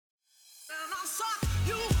suck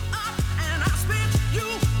you up and I'll spit you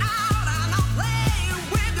out and I'll play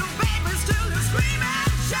with your babies till you scream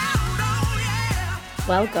and shout, oh yeah.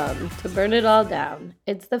 Welcome to Burn It All Down.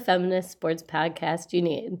 It's the feminist sports podcast you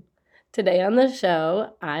need. Today on the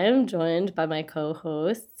show, I am joined by my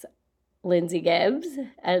co-hosts, Lindsay Gibbs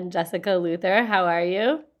and Jessica Luther. How are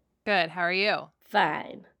you? Good. How are you?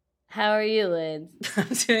 Fine. How are you, Lindsay? I'm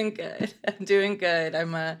doing good.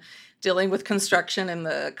 I'm dealing with construction in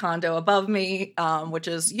the condo above me, which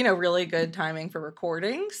is, really good timing for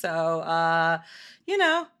recording. So, I'll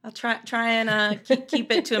try and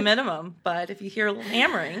keep it to a minimum. But if you hear a little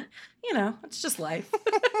hammering, it's just life.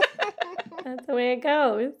 That's the way it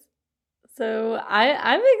goes. So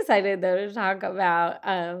I'm excited, though, to talk about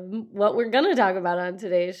what we're going to talk about on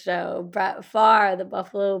today's show. Brett Favre, the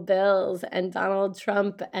Buffalo Bills, and Donald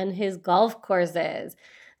Trump and his golf courses.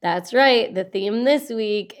 That's right. The theme this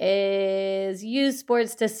week is use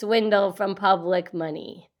sports to swindle from public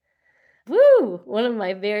money. Woo! One of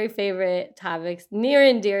my very favorite topics, near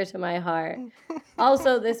and dear to my heart.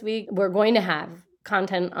 Also, this week, we're going to have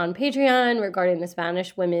content on Patreon regarding the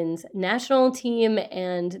Spanish women's national team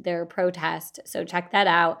and their protest. So check that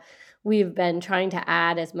out. We've been trying to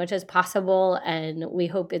add as much as possible, and we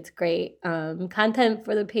hope it's great content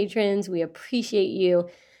for the patrons. We appreciate you.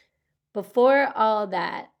 Before all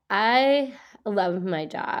that, I love my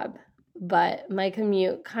job, but my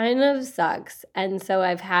commute kind of sucks. And so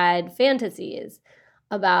I've had fantasies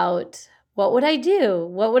about what would I do?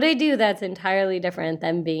 What would I do that's entirely different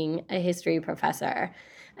than being a history professor?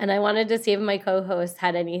 And I wanted to see if my co-hosts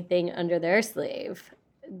had anything under their sleeve.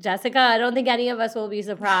 Jessica, I don't think any of us will be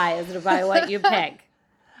surprised by what you pick.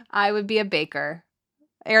 I would be a baker.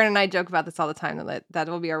 Aaron and I joke about this all the time, that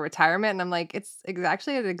will be our retirement. And I'm like, it's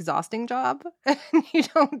actually an exhausting job. You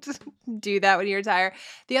don't do that when you retire.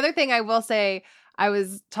 The other thing I will say, I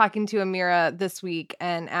was talking to Amira this week,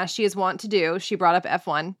 and as she is wont to do, she brought up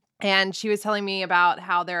F1. And she was telling me about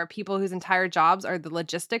how there are people whose entire jobs are the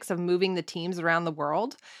logistics of moving the teams around the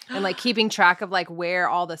world and like keeping track of like where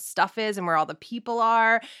all the stuff is and where all the people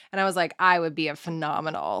are. And I was like, I would be a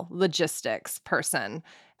phenomenal logistics person.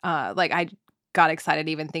 I got excited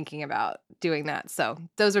even thinking about doing that. So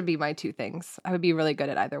those would be my two things. I would be really good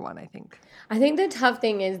at either one, I think. I think the tough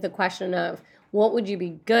thing is the question of what would you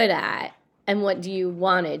be good at and what do you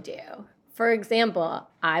want to do? For example,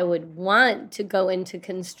 I would want to go into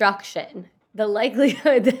construction. The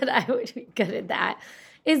likelihood that I would be good at that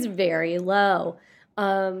is very low.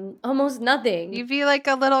 Almost nothing. You'd be like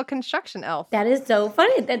a little construction elf. That is so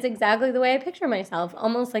funny. That's exactly the way I picture myself.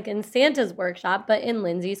 Almost like in Santa's workshop, but in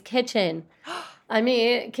Lindsay's kitchen. I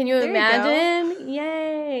mean, can you imagine?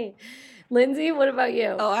 Yay. Lindsay, what about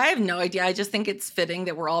you? Oh, I have no idea. I just think it's fitting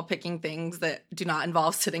that we're all picking things that do not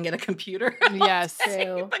involve sitting at a computer. Yes.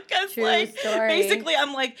 True. Because True story. basically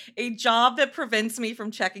I'm like a job that prevents me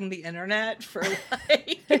from checking the internet for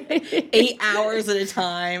like 8 hours at a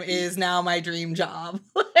time is now my dream job.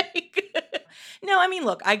 No, I mean,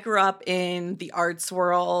 look, I grew up in the arts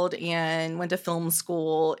world and went to film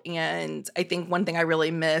school. And I think one thing I really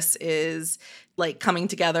miss is like coming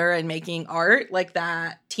together and making art, like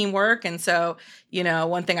that teamwork. And so,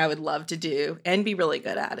 one thing I would love to do and be really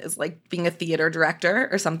good at is like being a theater director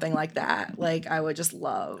or something like that. Like I would just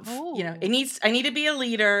love, I need to be a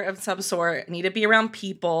leader of some sort. I need to be around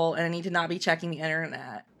people and I need to not be checking the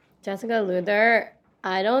internet. Jessica Luther,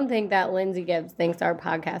 I don't think that Lindsay Gibbs thinks our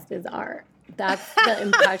podcast is art. That's the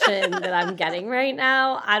impression that I'm getting right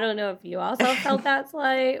now. I don't know if you also felt that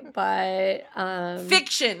slight, but...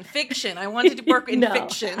 Fiction. I wanted to work in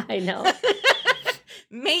fiction. I know.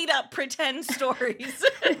 Made up pretend stories.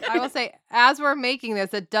 I will say, as we're making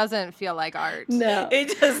this, it doesn't feel like art. No.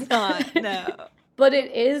 It does not, no. But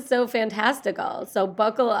it is so fantastical. So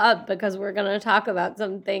buckle up because we're going to talk about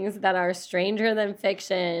some things that are stranger than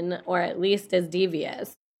fiction or at least as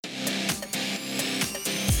devious.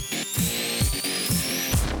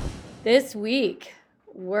 This week,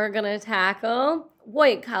 we're going to tackle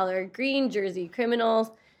white-collar, green jersey criminals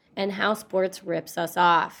and how sports rips us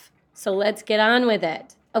off. So let's get on with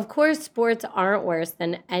it. Of course, sports aren't worse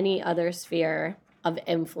than any other sphere of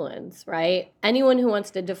influence, right? Anyone who wants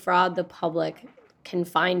to defraud the public can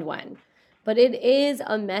find one. But it is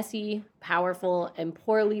a messy, powerful, and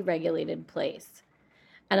poorly regulated place.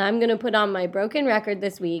 And I'm going to put on my broken record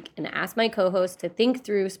this week and ask my co-host to think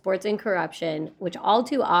through sports and corruption, which all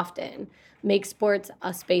too often makes sports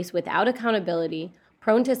a space without accountability,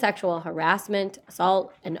 prone to sexual harassment,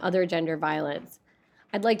 assault, and other gender violence.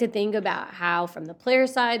 I'd like to think about how, from the player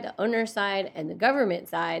side, the owner side, and the government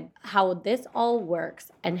side, how this all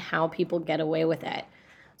works and how people get away with it.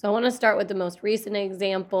 So I want to start with the most recent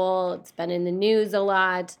example. It's been in the news a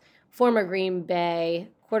lot. Former Green Bay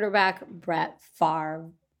quarterback Brett Favre.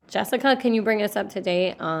 Jessica, can you bring us up to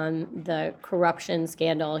date on the corruption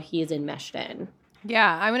scandal he's enmeshed in?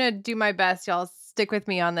 Yeah, I'm going to do my best. Y'all stick with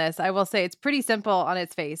me on this. I will say it's pretty simple on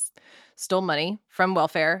its face. Stole money from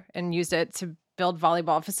welfare and used it to build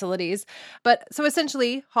volleyball facilities. But so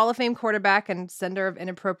essentially, Hall of Fame quarterback and sender of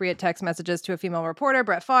inappropriate text messages to a female reporter,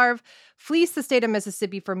 Brett Favre, fleeced the state of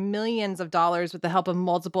Mississippi for millions of dollars with the help of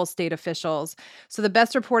multiple state officials. So the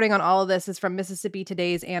best reporting on all of this is from Mississippi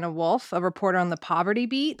Today's Anna Wolf, a reporter on the poverty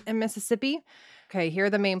beat in Mississippi. Okay, here are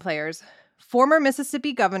the main players. Former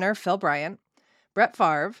Mississippi Governor Phil Bryant, Brett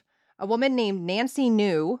Favre, a woman named Nancy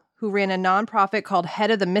New, who ran a nonprofit called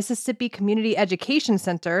Head of the Mississippi Community Education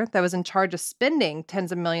Center that was in charge of spending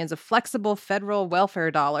tens of millions of flexible federal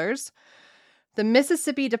welfare dollars. The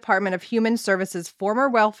Mississippi Department of Human Services former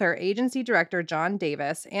welfare agency director John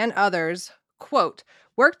Davis and others, quote,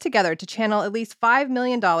 worked together to channel at least $5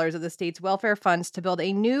 million of the state's welfare funds to build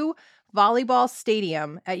a new volleyball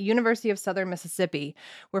stadium at University of Southern Mississippi,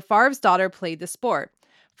 where Favre's daughter played the sport.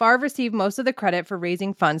 Favre received most of the credit for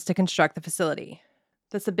raising funds to construct the facility.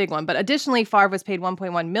 That's a big one. But additionally, Favre was paid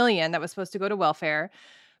 $1.1 million that was supposed to go to welfare,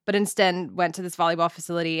 but instead went to this volleyball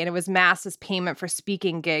facility, and it was masked as payment for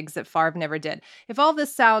speaking gigs that Favre never did. If all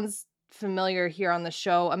this sounds familiar here on the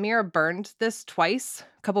show, Amira burned this twice,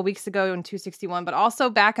 a couple weeks ago in 261, but also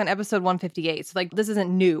back on episode 158. So this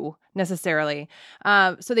isn't new necessarily.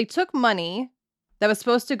 So they took money that was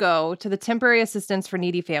supposed to go to the Temporary Assistance for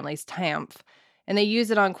Needy Families, TAMF, and they use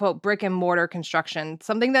it on, quote, brick and mortar construction,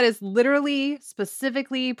 something that is literally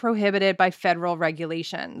specifically prohibited by federal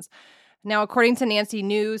regulations. Now, according to Nancy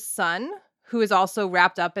New's son, who is also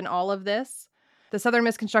wrapped up in all of this, the Southern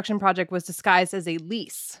Miss construction project was disguised as a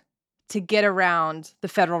lease to get around the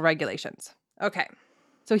federal regulations. Okay,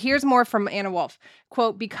 so here's more from Anna Wolf.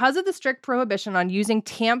 Quote, because of the strict prohibition on using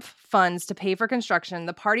TAMF funds to pay for construction,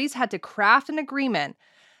 the parties had to craft an agreement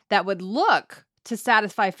that would look to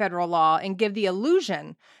satisfy federal law and give the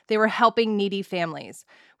illusion they were helping needy families.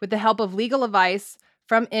 With the help of legal advice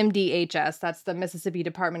from MDHS, that's the Mississippi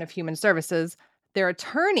Department of Human Services, their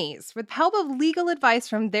attorneys, with help of legal advice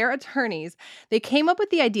from their attorneys, they came up with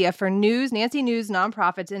the idea for Nancy New's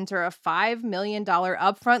nonprofit to enter a $5 million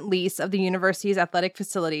upfront lease of the university's athletic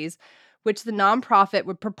facilities, which the nonprofit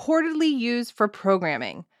would purportedly use for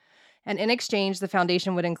programming. And in exchange, the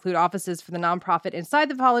foundation would include offices for the nonprofit inside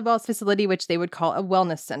the volleyball facility, which they would call a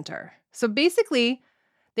wellness center. So basically,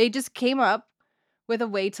 they just came up with a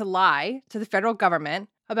way to lie to the federal government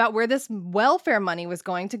about where this welfare money was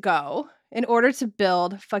going to go in order to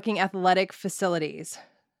build fucking athletic facilities.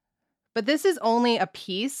 But this is only a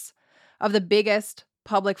piece of the biggest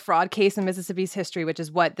public fraud case in Mississippi's history, which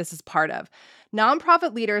is what this is part of.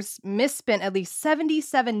 Nonprofit leaders misspent at least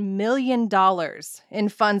 $77 million in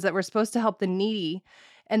funds that were supposed to help the needy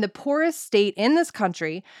and the poorest state in this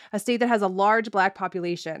country, a state that has a large Black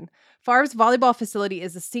population. Favre's volleyball facility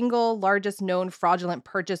is the single largest known fraudulent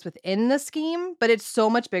purchase within the scheme, but it's so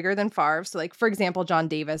much bigger than Favre. So, for example, John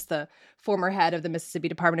Davis, the former head of the Mississippi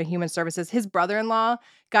Department of Human Services, his brother-in-law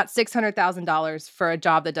got $600,000 for a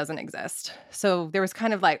job that doesn't exist. So there was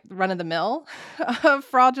kind of run-of-the-mill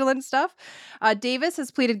fraudulent stuff. Davis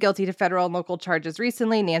has pleaded guilty to federal and local charges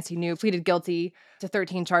recently. Nancy New pleaded guilty to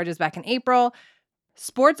 13 charges back in April.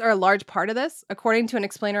 Sports are a large part of this. According to an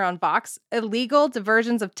explainer on Vox, illegal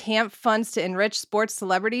diversions of TAMF funds to enrich sports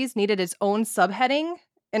celebrities needed its own subheading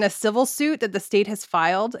in a civil suit that the state has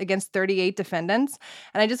filed against 38 defendants.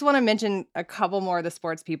 And I just want to mention a couple more of the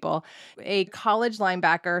sports people. A college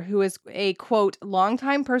linebacker who is a, quote,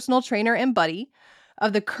 longtime personal trainer and buddy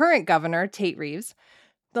of the current governor, Tate Reeves.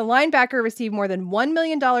 The linebacker received more than $1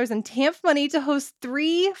 million in TAMF money to host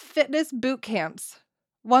 3 fitness boot camps.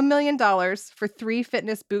 $1 million for 3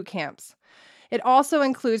 fitness boot camps. It also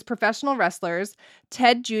includes professional wrestlers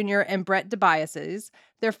Ted Jr. and Brett DiBiase,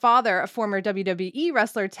 their father, a former WWE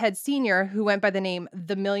wrestler, Ted Sr., who went by the name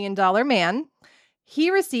The $1 Million Man.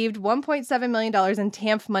 He received $1.7 million in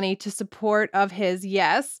TAMF money to support of his,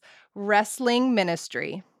 yes, wrestling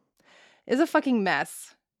ministry. It's a fucking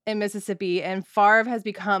mess in Mississippi, and Favre has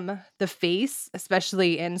become the face,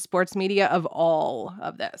 especially in sports media, of all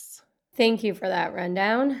of this. Thank you for that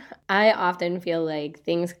rundown. I often feel like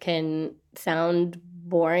things can sound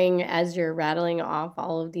boring as you're rattling off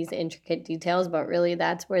all of these intricate details, but really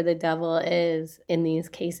that's where the devil is in these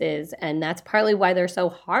cases. And that's partly why they're so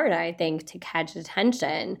hard, I think, to catch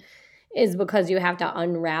attention, is because you have to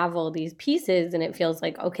unravel these pieces and it feels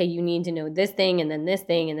like, okay, you need to know this thing and then this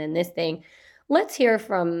thing and then this thing. Let's hear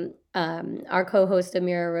from our co-host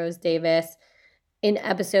Amira Rose Davis. in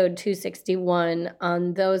episode 261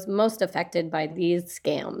 on those most affected by these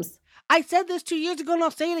scams. I said this 2 years ago and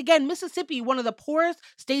I'll say it again. Mississippi, one of the poorest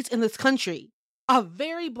states in this country, a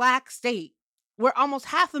very Black state where almost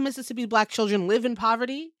half of Mississippi Black children live in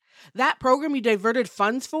poverty. That program you diverted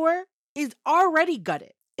funds for is already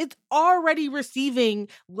gutted. It's already receiving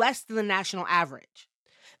less than the national average.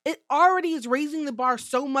 It already is raising the bar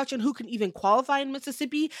so much on who can even qualify in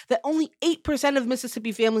Mississippi that only 8% of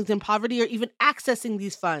Mississippi families in poverty are even accessing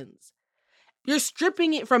these funds. You're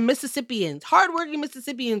stripping it from Mississippians, hardworking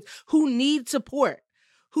Mississippians who need support,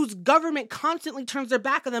 whose government constantly turns their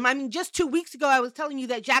back on them. I mean, just 2 weeks ago, I was telling you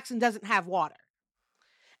that Jackson doesn't have water.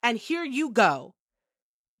 And here you go,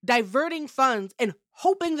 diverting funds and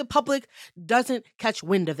hoping the public doesn't catch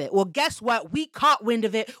wind of it. Well, guess what? We caught wind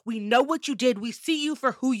of it. We know what you did. We see you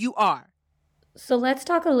for who you are. So let's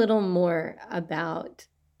talk a little more about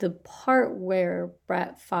the part where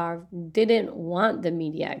Brett Favre didn't want the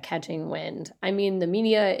media catching wind. I mean, the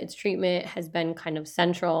media, its treatment has been kind of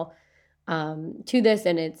central to this,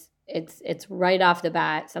 and it's right off the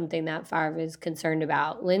bat something that Favre is concerned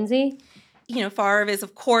about. Lindsay? Favre is,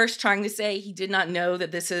 of course, trying to say he did not know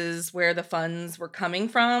that this is where the funds were coming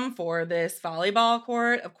from for this volleyball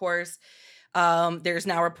court. Of course, there's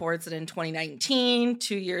now reports that in 2019,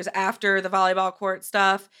 2 years after the volleyball court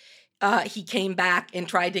stuff, he came back and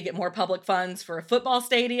tried to get more public funds for a football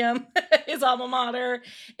stadium, his alma mater.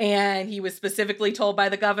 And he was specifically told by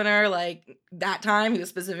the governor, that time, he was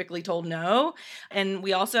specifically told no. And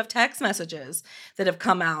we also have text messages that have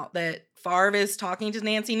come out that Favre is talking to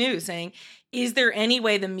Nancy New saying, is there any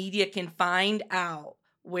way the media can find out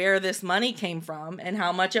where this money came from and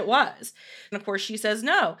how much it was? And of course, she says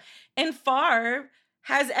no. And Favre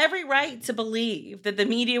has every right to believe that the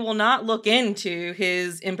media will not look into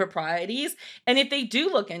his improprieties. And if they do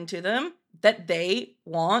look into them, that they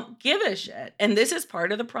won't give a shit. And this is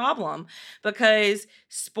part of the problem because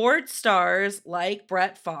sports stars like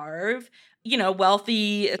Brett Favre,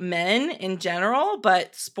 wealthy men in general,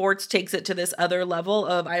 but sports takes it to this other level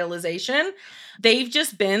of idolization. They've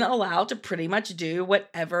just been allowed to pretty much do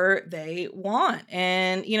whatever they want.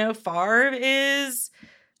 And, Favre is...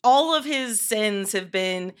 all of his sins have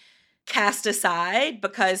been cast aside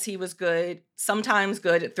because he was sometimes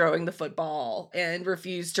good at throwing the football and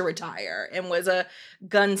refused to retire and was a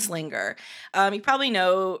gunslinger. You probably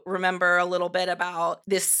remember a little bit about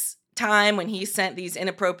this time when he sent these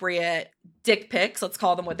inappropriate dick pics, let's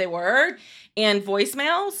call them what they were, and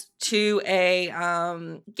voicemails to a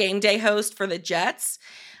game day host for the Jets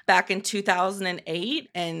back in 2008.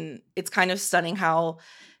 And it's kind of stunning how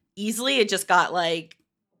easily it just got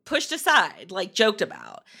pushed aside, joked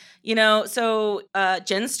about, So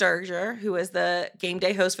Jen Sturger, who was the game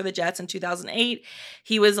day host for the Jets in 2008,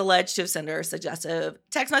 he was alleged to have sent her suggestive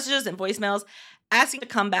text messages and voicemails asking to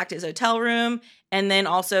come back to his hotel room, and then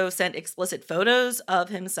also sent explicit photos of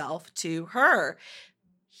himself to her.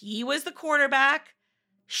 He was the quarterback.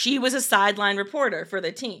 She was a sideline reporter for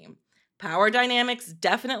the team. Power dynamics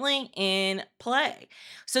definitely in play.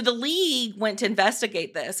 So the league went to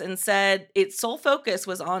investigate this and said its sole focus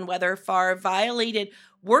was on whether Favre violated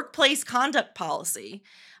workplace conduct policy.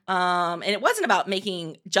 And it wasn't about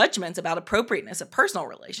making judgments about appropriateness of personal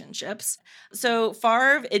relationships. So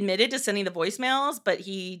Favre admitted to sending the voicemails, but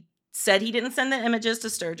he said he didn't send the images to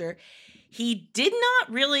Sturger. He did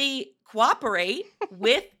not really cooperate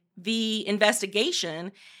with the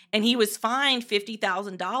investigation, and he was fined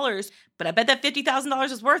 $50,000. But I bet that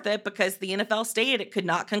 $50,000 is worth it because the NFL stated it could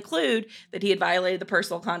not conclude that he had violated the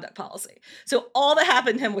personal conduct policy. So all that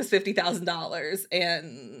happened to him was $50,000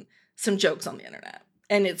 and some jokes on the internet.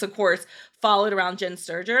 And it's, of course, followed around Jen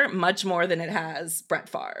Sturger much more than it has Brett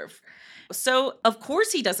Favre. So, of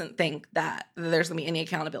course, he doesn't think that there's going to be any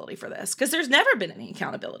accountability for this because there's never been any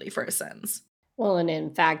accountability for his sins. Well, and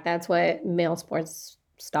in fact, that's what male sports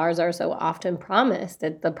stars are so often promised.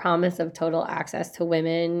 It's the promise of total access to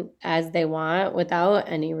women as they want without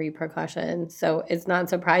any repercussions. So it's not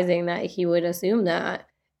surprising that he would assume that.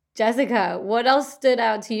 Jessica, what else stood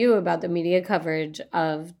out to you about the media coverage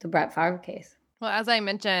of the Brett Favre case? Well, as I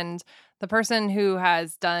mentioned, the person who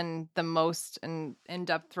has done the most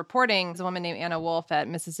in-depth reporting is a woman named Anna Wolf at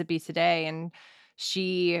Mississippi Today, and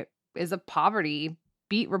she is a poverty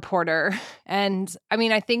beat reporter. And I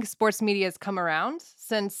mean, I think sports media has come around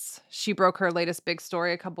since she broke her latest big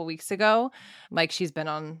story a couple weeks ago. She's been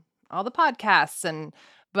on all the podcasts,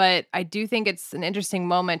 but I do think it's an interesting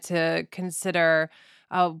moment to consider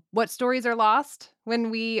what stories are lost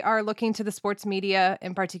when we are looking to the sports media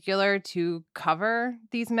in particular to cover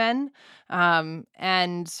these men,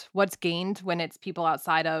 and what's gained when it's people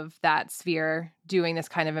outside of that sphere doing this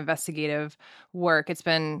kind of investigative work.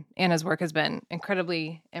 Anna's work has been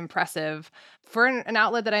incredibly impressive for an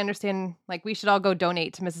outlet that I understand, like, we should all go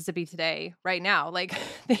donate to Mississippi Today right now. Like,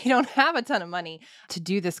 they don't have a ton of money to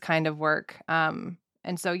do this kind of work.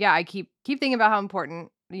 And so, yeah, I keep thinking about how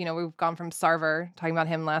important, we've gone from Sarver, talking about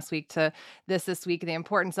him last week, to this week, the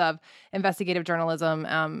importance of investigative journalism.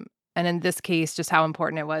 And in this case, just how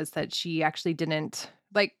important it was that she actually didn't,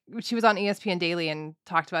 like, she was on ESPN Daily and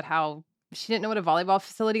talked about how she didn't know what a volleyball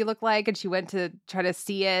facility looked like. And she went to try to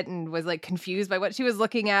see it and was, like, confused by what she was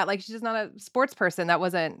looking at. Like, she's just not a sports person. That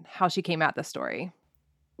wasn't how she came at the story.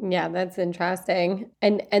 Yeah, that's interesting.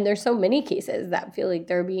 And there's so many cases that feel like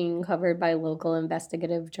they're being covered by local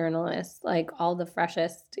investigative journalists, like all the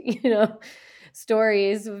freshest,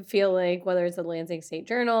 stories feel like, whether it's the Lansing State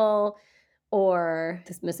Journal or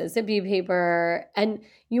this Mississippi paper. And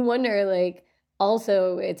you wonder, like,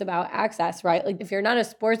 also it's about access, right? Like, if you're not a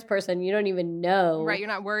sports person, you don't even know Right, you're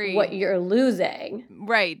not worried what you're losing.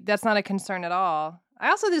 Right, that's not a concern at all. I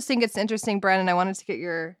also just think it's interesting, Brandon. I wanted to get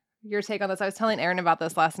your take on this. I was telling Aaron about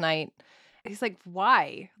this last night. He's like,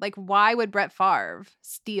 why? Like, why would Brett Favre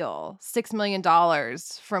steal $6 million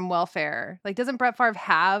from welfare? Like, doesn't Brett Favre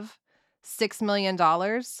have $6 million?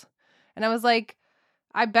 And I was like,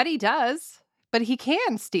 I bet he does, but he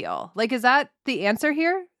can steal. Like, is that the answer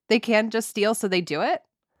here? They can just steal, so they do it?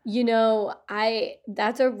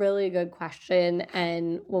 That's a really good question.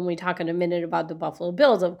 And when we talk in a minute about the Buffalo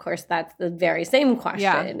Bills, of course, that's the very same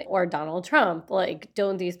question. Yeah. Or Donald Trump, like,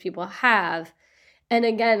 don't these people have? And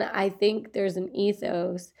again, I think there's an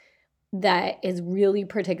ethos that is really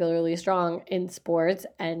particularly strong in sports.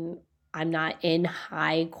 And I'm not in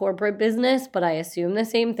high corporate business, but I assume the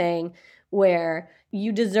same thing, where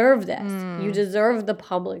you deserve this. You deserve the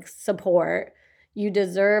public's support. You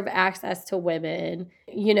deserve access to women.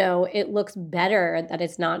 It looks better that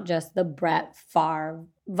it's not just the Brett Favre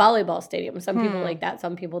volleyball stadium. Some people like that,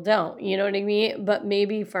 some people don't. You know what I mean? But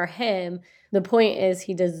maybe for him, the point is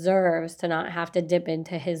he deserves to not have to dip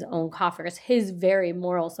into his own coffers. His very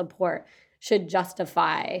moral support should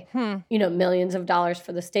justify, millions of dollars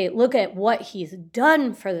for the state. Look at what he's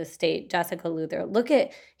done for the state, Jessica Luther.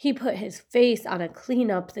 He put his face on a Clean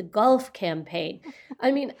Up the Gulf campaign.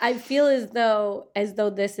 I mean, I feel as though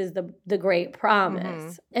this is the great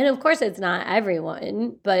promise. And of course, it's not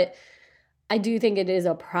everyone, but I do think it is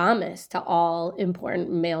a promise to all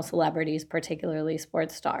important male celebrities, particularly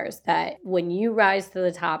sports stars, that when you rise to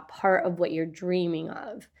the top, part of what you're dreaming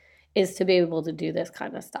of is to be able to do this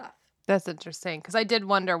kind of stuff. That's interesting, because I did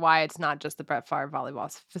wonder why it's not just the Brett Favre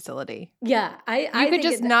volleyball facility. Yeah, I could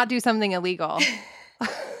just not do something illegal.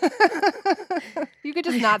 You could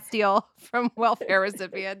just not steal from welfare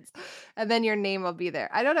recipients, and then your name will be there.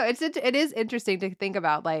 I don't know. It is interesting to think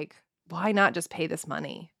about, like, why not just pay this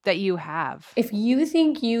money that you have? If you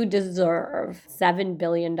think you deserve $7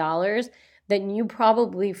 billion, then you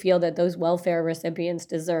probably feel that those welfare recipients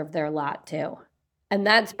deserve their lot too. And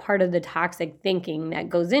that's part of the toxic thinking that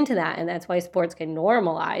goes into that. And that's why sports can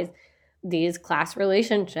normalize these class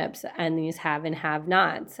relationships and these have and have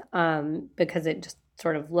nots, because it just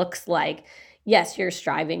sort of looks like, yes, you're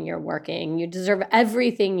striving, you're working, you deserve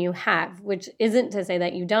everything you have, which isn't to say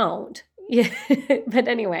that you don't. But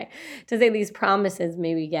anyway, to say these promises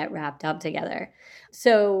maybe get wrapped up together.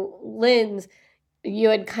 So, Linz, you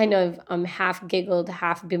had kind of half giggled,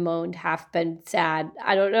 half bemoaned, half been sad,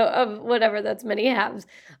 I don't know, whatever, that's many halves,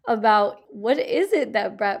 about what is it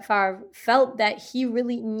that Brett Favre felt that he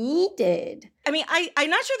really needed? I mean, I'm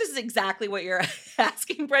not sure this is exactly what you're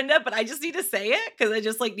asking, Brenda, but I just need to say it because I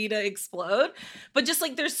just need to explode. But just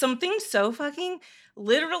there's something so fucking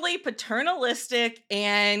literally paternalistic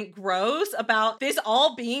and gross about this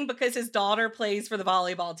all being because his daughter plays for the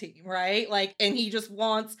volleyball team, right? And he just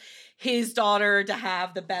wants his daughter to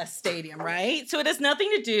have the best stadium, right? So it has nothing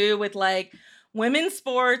to do with women's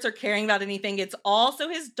sports or caring about anything. It's also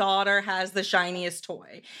his daughter has the shiniest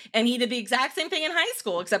toy. And he did the exact same thing in high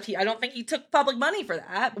school, except I don't think he took public money for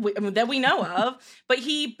that, that we know of, but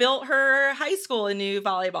he built her high school a new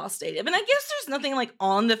volleyball stadium. And I guess there's nothing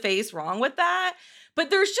on the face wrong with that, but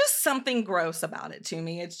there's just something gross about it to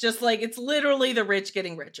me. It's just it's literally the rich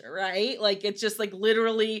getting richer, right? It's just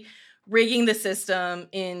literally rigging the system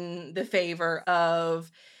in the favor of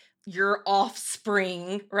your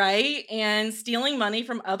offspring, right? And stealing money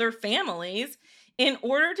from other families in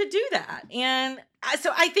order to do that. And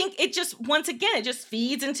so I think it just, once again, it just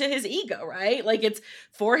feeds into his ego, right? Like, it's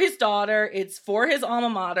for his daughter, it's for his alma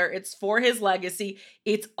mater, it's for his legacy.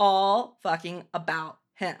 It's all fucking about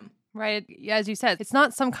him. Right. As you said, it's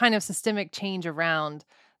not some kind of systemic change around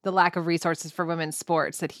the lack of resources for women's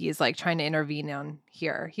sports that he is like trying to intervene on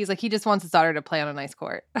here. He's like, he just wants his daughter to play on a nice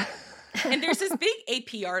court. And there's this big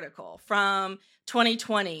AP article from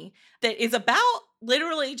 2020 that is about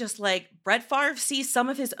literally just like Brett Favre sees some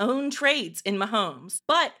of his own trades in Mahomes.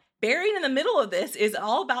 But buried in the middle of this is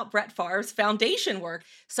all about Brett Favre's foundation work.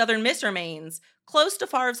 Southern Miss remains close to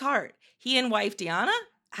Favre's heart. He and wife Deanna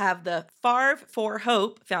have the Favre for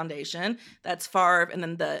Hope Foundation. That's Favre and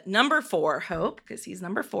then the number 4 Hope, because he's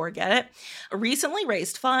number 4, get it? Recently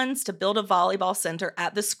raised funds to build a volleyball center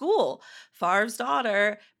at the school. Favre's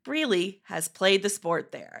daughter, Breely, has played the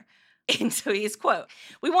sport there. And so he's, quote,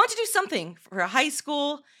 "We want to do something for a high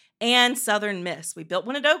school and Southern Miss. We built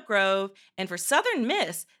one at Oak Grove, and for Southern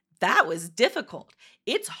Miss, that was difficult.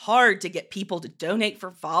 It's hard to get people to donate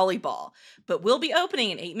for volleyball, but we'll be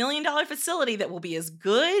opening an $8 million facility that will be as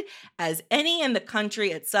good as any in the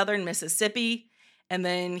country at Southern Mississippi." And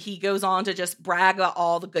then he goes on to just brag about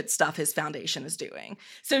all the good stuff his foundation is doing.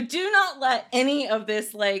 So do not let any of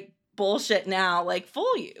this like bullshit now like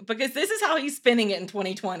fool you, because this is how he's spinning it in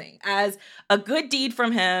 2020, as a good deed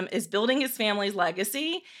from him is building his family's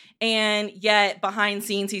legacy. And yet behind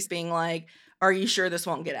scenes, he's being like, are you sure this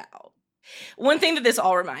won't get out? One thing that this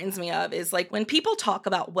all reminds me of is like when people talk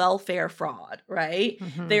about welfare fraud, right?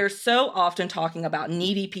 Mhm. They're so often talking about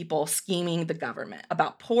needy people scheming the government,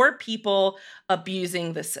 about poor people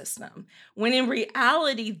abusing the system, when in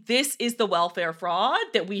reality, this is the welfare fraud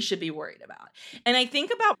that we should be worried about. And I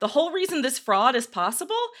think about the whole reason this fraud is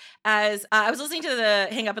possible as I was listening to the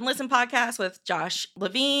Hang Up and Listen podcast with Josh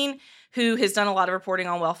Levine, who has done a lot of reporting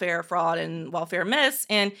on welfare fraud and welfare myths.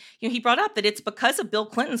 And he brought up that it's because of Bill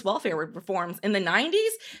Clinton's welfare reforms in the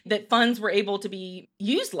 90s that funds were able to be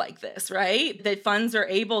used like this, right? That funds are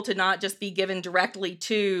able to not just be given directly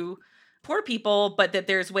to poor people, but that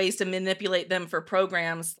there's ways to manipulate them for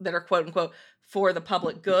programs that are, quote unquote, for the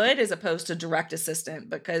public good, as opposed to direct assistance,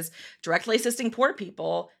 because directly assisting poor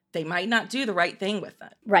people, they might not do the right thing with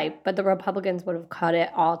it. Right, but the Republicans would have cut it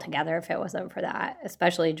all together if it wasn't for that,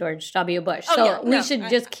 especially George W. Bush. Oh, So yeah, we no, should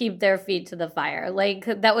just keep their feet to the fire. Like,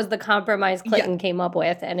 that was the compromise Clinton came up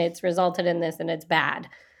with, and it's resulted in this, and it's bad.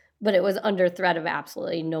 But it was under threat of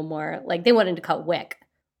absolutely no more. Like, they wanted to cut WIC.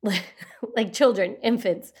 Like children,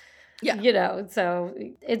 infants. Yeah. So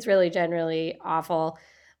it's really generally awful.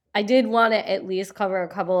 I did want to at least cover a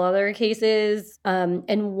couple other cases.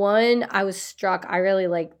 And one, I was struck, I really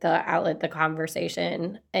liked the outlet, The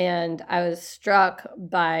Conversation. And I was struck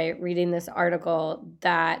by reading this article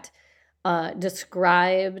that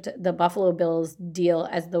described the Buffalo Bills deal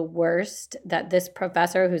as the worst that this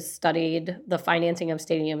professor who's studied the financing of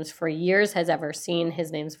stadiums for years has ever seen.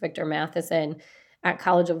 His name's Victor Matheson at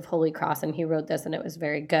College of Holy Cross, and he wrote this, and it was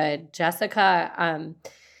very good. Jessica,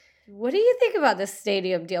 what do you think about this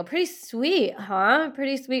stadium deal? Pretty sweet, huh?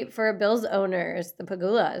 Pretty sweet for Bills owners, the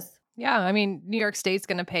Pegulas. Yeah, I mean, New York State's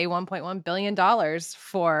going to pay $1.1 billion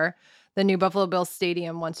for the new Buffalo Bills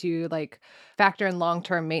stadium once you like factor in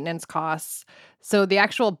long-term maintenance costs. So the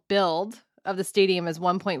actual build of the stadium is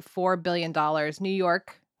 $1.4 billion. New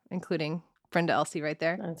York, including Brenda Elsie right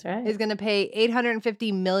there, That's right. is going to pay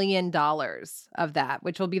 $850 million of that,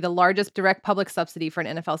 which will be the largest direct public subsidy for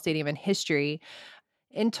an NFL stadium in history.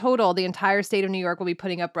 In total, the entire state of New York will be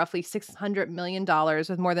putting up roughly $600 million,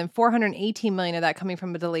 with more than $418 million of that coming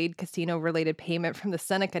from a delayed casino-related payment from the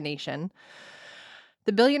Seneca Nation.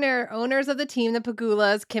 The billionaire owners of the team, the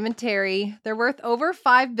Pegulas, Kim and Terry, they're worth over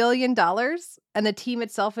 $5 billion, and the team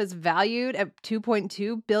itself is valued at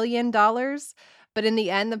 $2.2 billion. But in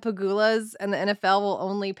the end, the Pegulas and the NFL will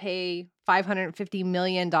only pay $550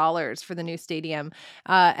 million for the new stadium.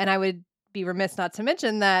 And I would be remiss not to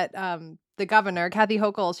mention that the governor, Kathy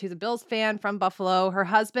Hochul, she's a Bills fan from Buffalo. Her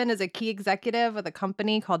husband is a key executive with a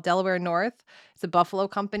company called Delaware North. It's a Buffalo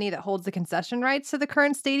company that holds the concession rights to the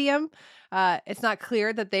current stadium. It's not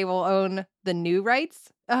clear that they will own the new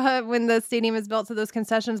rights when the stadium is built to those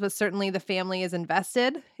concessions, but certainly the family is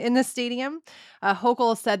invested in the stadium.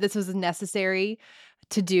 Hochul said this was necessary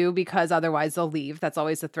to do because otherwise they'll leave. That's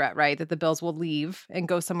always the threat, right? That the Bills will leave and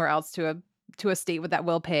go somewhere else to a state that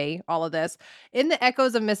will pay all of this. In the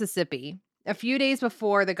echoes of Mississippi, a few days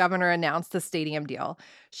before the governor announced the stadium deal,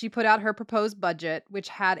 she put out her proposed budget, which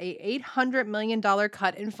had a $800 million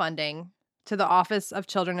cut in funding to the Office of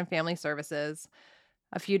Children and Family Services,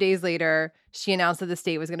 A few days later, she announced that the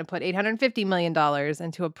state was going to put $850 million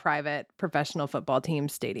into a private professional football team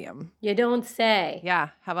stadium. You don't say. Yeah,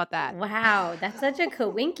 how about that? Wow, that's such a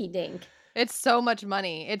coinky dink. It's so much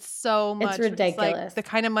money. It's so much. It's like ridiculous. the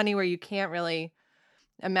kind of money where you can't really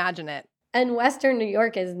imagine it. And Western New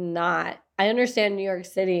York is not. I understand New York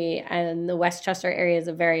City and the Westchester area is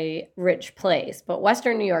a very rich place, but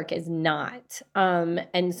Western New York is not.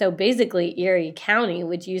 And so basically Erie County,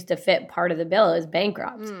 which used to fit part of the bill, is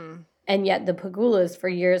bankrupt. And yet the Pegulas for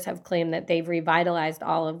years have claimed that they've revitalized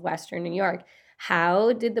all of Western New York.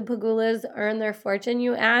 How did the Pegulas earn their fortune,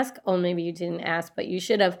 you ask? Oh, maybe you didn't ask, but you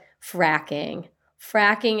should have. Fracking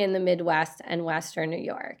in the Midwest and Western New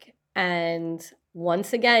York. And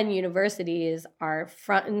once again, universities are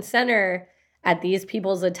front and center at these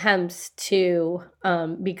people's attempts to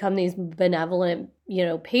become these benevolent,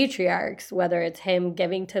 patriarchs, whether it's him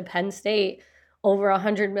giving to Penn State over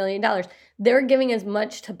 $100 million. They're giving as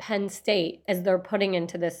much to Penn State as they're putting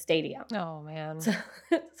into this stadium. Oh, man. So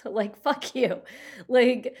fuck you.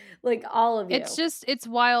 Like all of you. It's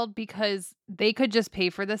wild because they could just pay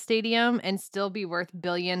for the stadium and still be worth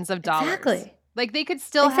billions of dollars. Exactly. Like they could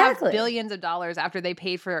still have billions of dollars after they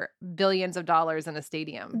paid for billions of dollars in a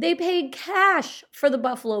stadium. They paid cash for the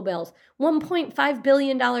Buffalo Bills. $1.5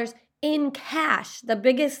 billion in cash. The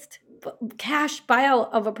biggest cash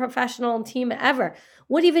buyout of a professional team ever.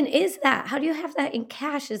 What even is that? How do you have that in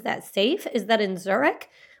cash? Is that safe? Is that in Zurich?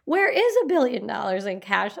 Where is $1 billion in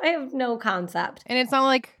cash? I have no concept. And it's not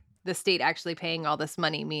like the state actually paying all this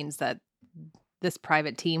money means that this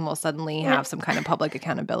private team will suddenly have some kind of public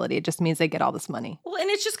accountability. It just means they get all this money. Well, and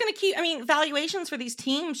it's just going to keep, valuations for these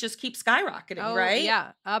teams just keep skyrocketing, right?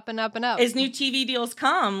 Yeah, up and up and up. As new TV deals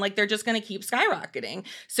come, they're just going to keep skyrocketing.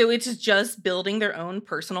 So it's just building their own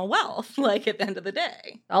personal wealth, at the end of the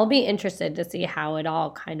day. I'll be interested to see how it all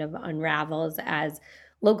kind of unravels as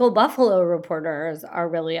local Buffalo reporters are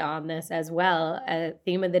really on this as well, a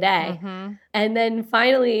theme of the day. Mm-hmm. And then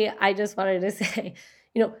finally, I just wanted to say,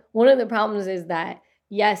 one of the problems is that,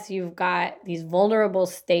 yes, you've got these vulnerable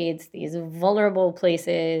states, these vulnerable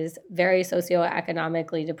places, very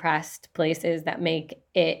socioeconomically depressed places that make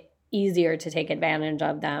it easier to take advantage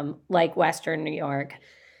of them, like Western New York.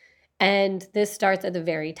 And this starts at the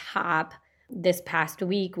very top. This past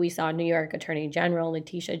week, we saw New York Attorney General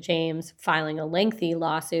Letitia James filing a lengthy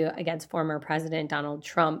lawsuit against former President Donald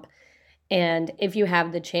Trump. And if you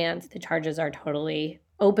have the chance, the charges are totally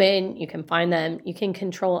open. You can find them. You can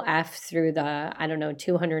Control F through the,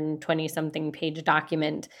 220-something page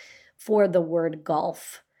document for the word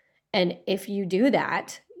golf. And if you do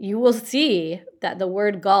that, you will see that the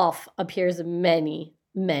word golf appears many,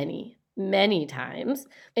 many, many times.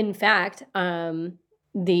 In fact,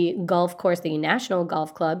 the golf course, the National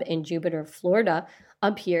Golf Club in Jupiter, Florida,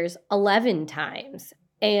 appears 11 times.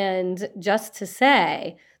 And just to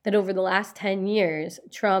say that over the last 10 years,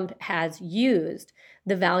 Trump has used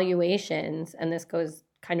the valuations, and this goes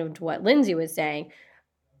kind of to what Lindsay was saying,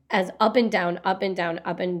 as up and down, up and down,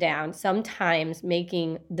 up and down, sometimes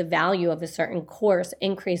making the value of a certain course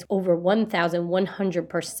increase over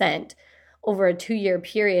 1,100% over a 2-year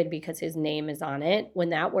period because his name is on it, when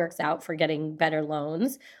that works out for getting better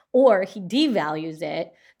loans, or he devalues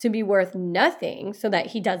it to be worth nothing so that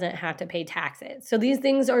he doesn't have to pay taxes. So these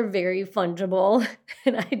things are very fungible.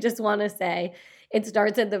 And I just want to say it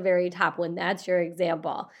starts at the very top when that's your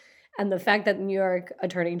example. And the fact that the New York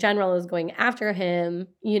Attorney General is going after him,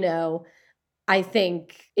 I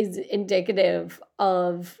think is indicative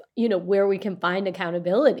of, where we can find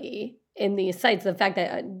accountability in these sites. The fact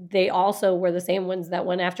that they also were the same ones that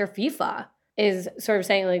went after FIFA is sort of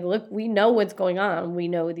saying, look, we know what's going on. We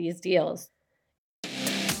know these deals.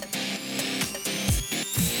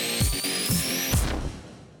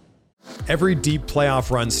 Every deep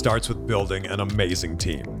playoff run starts with building an amazing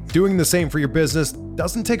team. Doing the same for your business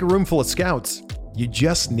doesn't take a room full of scouts. You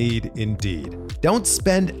just need Indeed. Don't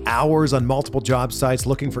spend hours on multiple job sites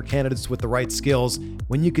looking for candidates with the right skills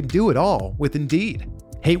when you can do it all with Indeed.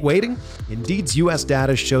 Hate waiting? Indeed's US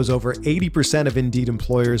data shows over 80% of Indeed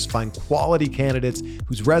employers find quality candidates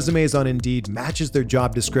whose resumes on Indeed matches their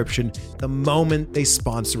job description the moment they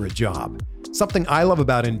sponsor a job. Something I love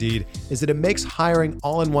about Indeed is that it makes hiring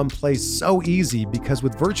all in one place so easy because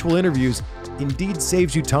with virtual interviews, Indeed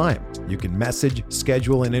saves you time. You can message,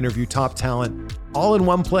 schedule, and interview top talent all in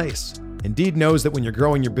one place. Indeed knows that when you're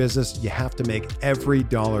growing your business, you have to make every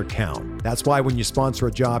dollar count. That's why when you sponsor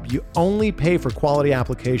a job, you only pay for quality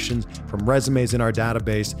applications from resumes in our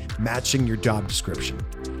database matching your job description.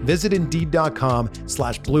 Visit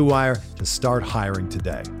Indeed.com/Blue Wire to start hiring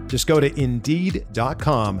today. Just go to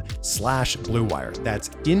Indeed.com/Blue Wire. That's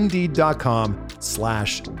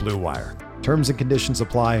Indeed.com/Blue Wire. Terms and conditions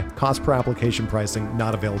apply. Cost per application pricing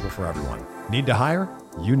not available for everyone. Need to hire?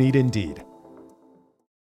 You need Indeed.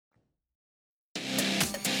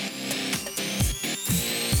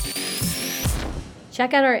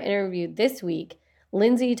 Check out our interview this week.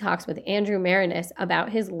 Lindsay talks with Andrew Marinus about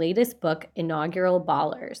his latest book, Inaugural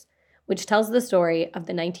Ballers, which tells the story of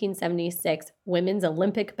the 1976 women's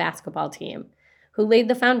Olympic basketball team, who laid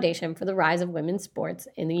the foundation for the rise of women's sports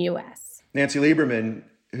in the U.S. Nancy Lieberman,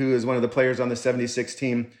 who is one of the players on the 76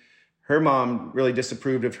 team, her mom really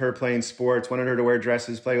disapproved of her playing sports, wanted her to wear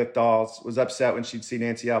dresses, play with dolls, was upset when she'd see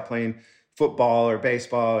Nancy out playing football or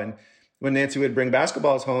baseball. And when Nancy would bring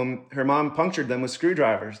basketballs home, her mom punctured them with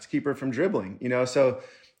screwdrivers to keep her from dribbling.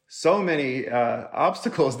 So many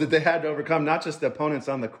obstacles that they had to overcome, not just the opponents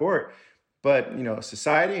on the court, but,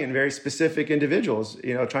 society and very specific individuals,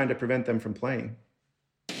 trying to prevent them from playing.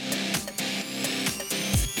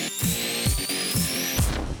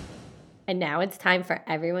 And now it's time for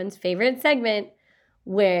everyone's favorite segment,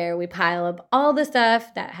 where we pile up all the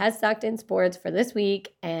stuff that has sucked in sports for this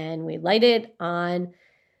week and we light it on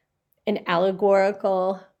an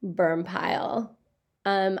allegorical burn pile.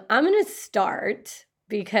 I'm going to start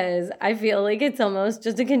because I feel like it's almost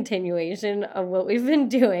just a continuation of what we've been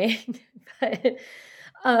doing, but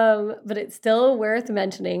it's still worth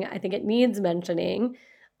mentioning. I think it needs mentioning.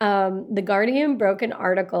 The Guardian broke an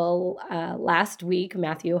article last week.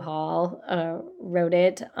 Matthew Hall wrote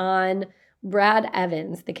it on Brad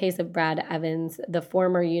Evans, the case of Brad Evans, the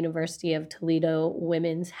former University of Toledo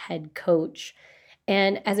women's head coach.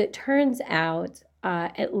 And as it turns out,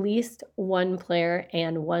 at least one player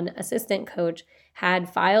and one assistant coach had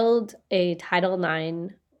filed a Title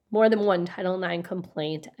IX, more than one Title IX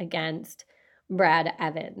complaint against Brad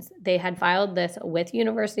Evans. They had filed this with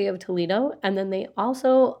University of Toledo, and then they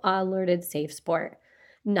also alerted Safe Sport.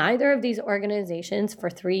 Neither of these organizations for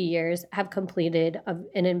 3 years have completed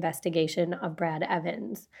an investigation of Brad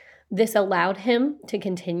Evans. This allowed him to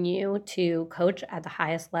continue to coach at the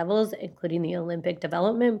highest levels, including the Olympic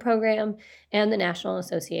Development Program and the National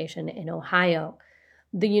Association in Ohio.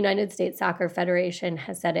 The United States Soccer Federation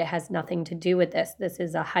has said it has nothing to do with this. This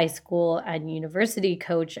is a high school and university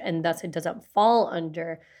coach, and thus it doesn't fall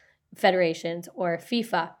under federations or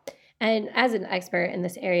FIFA. And as an expert in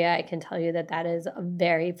this area, I can tell you that that is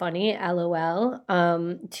very funny, LOL.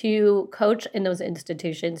 To coach in those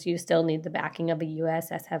institutions, you still need the backing of a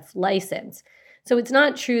USSF license. So it's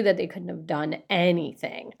not true that they couldn't have done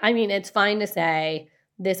anything. I mean, it's fine to say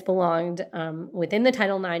this belonged within the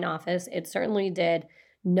Title IX office. It certainly did.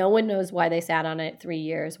 No one knows why they sat on it 3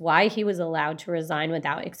 years, why he was allowed to resign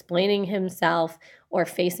without explaining himself or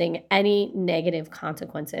facing any negative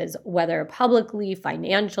consequences, whether publicly,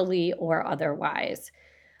 financially, or otherwise.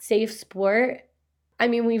 Safe Sport, I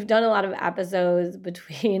mean, we've done a lot of episodes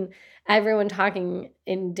between everyone talking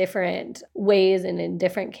in different ways and in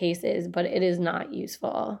different cases, but it is not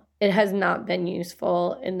useful. It has not been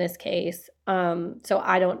useful in this case. So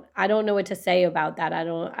I don't know what to say about that. I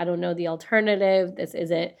don't know the alternative. This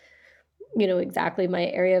isn't, exactly my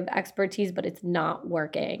area of expertise, but it's not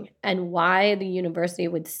working. And why the university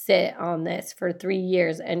would sit on this for 3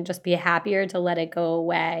 years and just be happier to let it go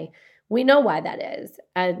away, we know why that is.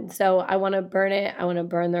 And so I want to burn it. I want to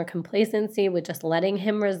burn their complacency with just letting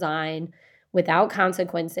him resign without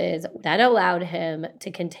consequences that allowed him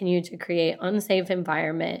to continue to create unsafe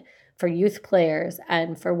environment for youth players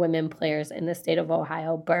and for women players in the state of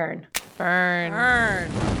Ohio. Burn.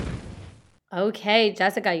 Burn. Okay,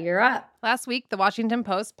 Jessica, you're up. Last week, the Washington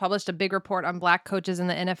Post published a big report on black coaches in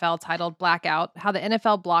the NFL titled Blackout: How the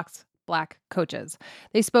NFL Blocks Black Coaches.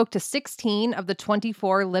 They spoke to 16 of the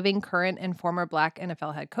 24 living current and former black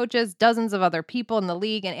NFL head coaches, dozens of other people in the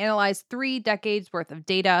league, and analyzed 3 decades worth of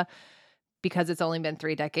data, because it's only been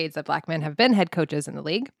 3 decades that black men have been head coaches in the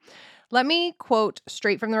league. Let me quote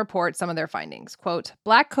straight from the report some of their findings. Quote,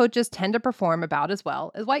 black coaches tend to perform about as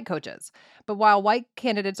well as white coaches. But while white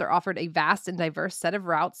candidates are offered a vast and diverse set of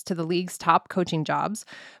routes to the league's top coaching jobs,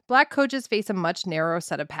 black coaches face a much narrower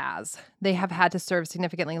set of paths. They have had to serve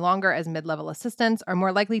significantly longer as mid-level assistants, are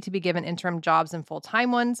more likely to be given interim jobs than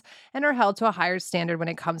full-time ones, and are held to a higher standard when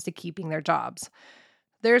it comes to keeping their jobs.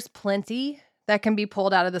 There's plenty that can be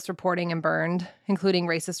pulled out of this reporting and burned, including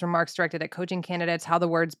racist remarks directed at coaching candidates, how the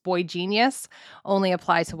words boy genius only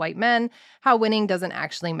apply to white men, how winning doesn't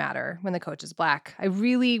actually matter when the coach is black. I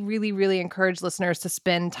really, really, really encourage listeners to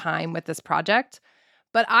spend time with this project.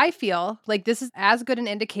 But I feel like this is as good an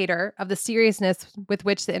indicator of the seriousness with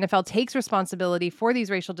which the NFL takes responsibility for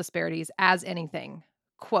these racial disparities as anything.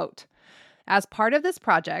 Quote, As part of this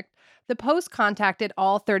project, the Post contacted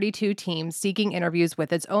all 32 teams seeking interviews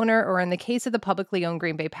with its owner, or in the case of the publicly owned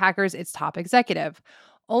Green Bay Packers, its top executive.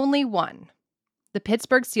 Only one, the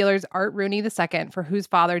Pittsburgh Steelers' Art Rooney II, for whose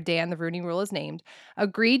father Dan the Rooney Rule is named,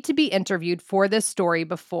 agreed to be interviewed for this story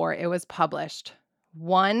before it was published.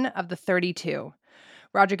 One of the 32.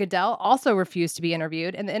 Roger Goodell also refused to be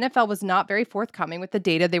interviewed, and the NFL was not very forthcoming with the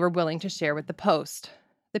data they were willing to share with the Post.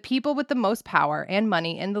 The people with the most power and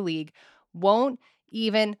money in the league won't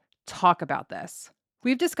even talk about this.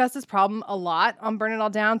 We've discussed this problem a lot on Burn It All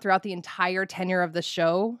Down throughout the entire tenure of the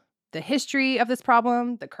show, the history of this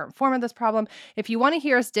problem, the current form of this problem. If you want to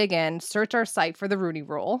hear us dig in, search our site for the Rooney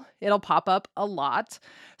Rule. It'll pop up a lot.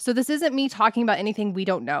 So this isn't me talking about anything we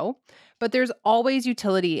don't know, but there's always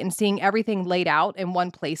utility in seeing everything laid out in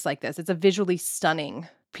one place like this. It's a visually stunning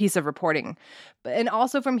piece of reporting. And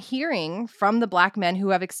also from hearing from the Black men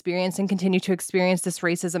who have experienced and continue to experience this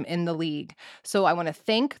racism in the league. So I want to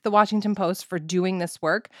thank the Washington Post for doing this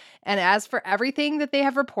work. And as for everything that they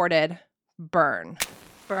have reported, burn.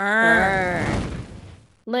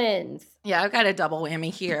 Linz. Yeah, I've got a double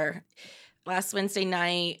whammy here. Last Wednesday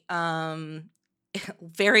night,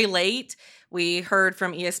 very late, we heard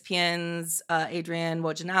from ESPN's Adrian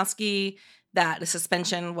Wojnarowski that a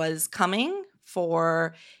suspension was coming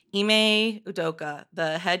for Ime Udoka,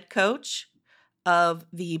 the head coach of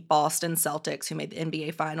the Boston Celtics, who made the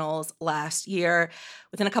NBA Finals last year.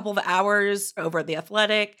 Within a couple of hours over at The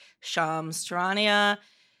Athletic, Shams Charania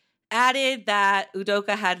added that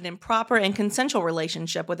Udoka had an improper and consensual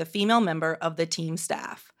relationship with a female member of the team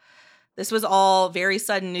staff. This was all very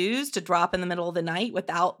sudden news to drop in the middle of the night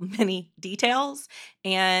without many details.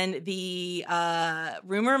 And the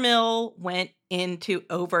rumor mill went into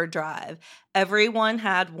overdrive. Everyone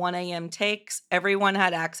had 1 a.m. takes. Everyone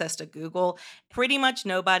had access to Google. Pretty much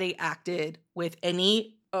nobody acted with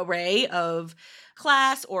any array of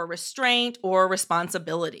class or restraint or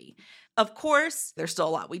responsibility. Of course, there's still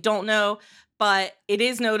a lot we don't know, but it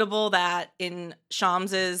is notable that in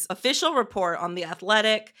Shams's official report on The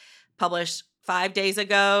Athletic, published 5 days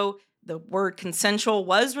ago, the word consensual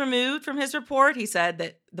was removed from his report. He said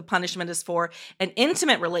that the punishment is for an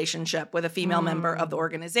intimate relationship with a female member of the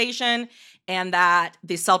organization, and that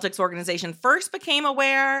the Celtics organization first became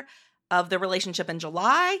aware of the relationship in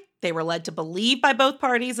July. They were led to believe by both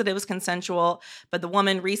parties that it was consensual, but the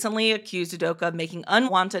woman recently accused Udoka of making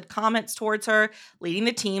unwanted comments towards her, leading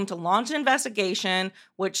the team to launch an investigation,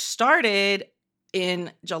 which started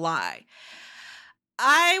in July.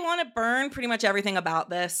 I want to burn pretty much everything about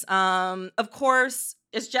this. Of course,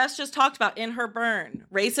 as Jess just talked about in her burn,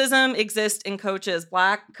 racism exists in coaches.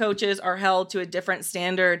 Black coaches are held to a different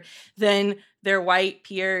standard than their white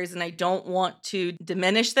peers, and I don't want to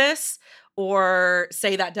diminish this or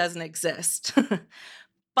say that doesn't exist.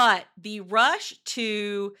 But the rush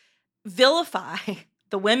to vilify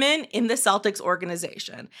the women in the Celtics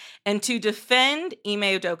organization and to defend Ime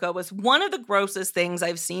Udoka was one of the grossest things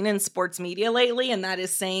I've seen in sports media lately, and that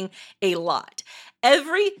is saying a lot.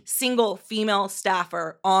 Every single female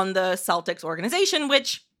staffer on the Celtics organization,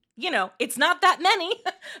 which, it's not that many,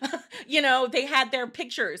 they had their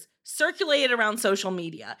pictures circulated around social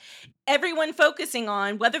media. Everyone focusing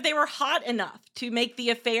on whether they were hot enough to make the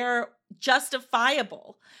affair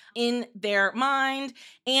justifiable in their mind,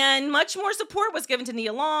 and much more support was given to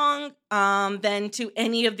Nia Long than to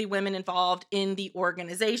any of the women involved in the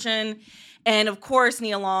organization. And of course,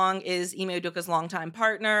 Nia Long is Ime Udoka's longtime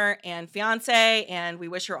partner and fiance, and we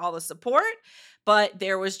wish her all the support. But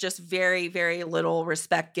there was just very, very little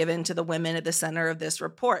respect given to the women at the center of this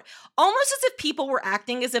report. Almost as if people were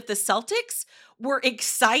acting as if the Celtics were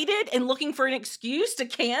excited and looking for an excuse to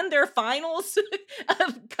can their finals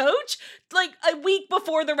coach like a week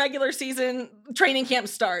before the regular season training camp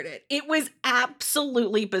started. It was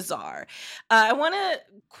absolutely bizarre. I want to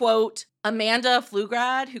quote Amanda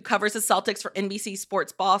Pflugrad, who covers the Celtics for NBC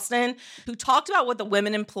Sports Boston, who talked about what the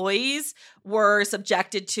women employees were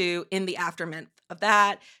subjected to in the aftermath of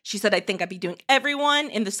that. She said, "I think I'd be doing everyone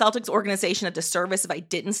in the Celtics organization a disservice if I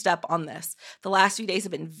didn't step on this. The last few days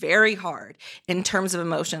have been very hard in terms of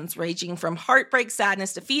emotions, ranging from heartbreak,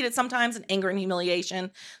 sadness, defeat at sometimes, and anger and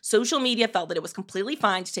humiliation. Social media felt that it was completely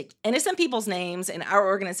fine to take innocent people's names in our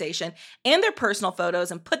organization and their personal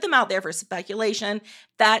photos and put them out there for speculation.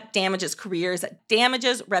 That damages careers, that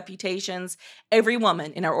damages reputations. Every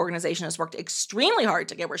woman in our organization has worked extremely hard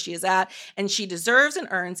to get where she is at, and she deserves and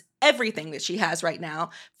earns everything that she has right now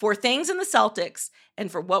for things in the Celtics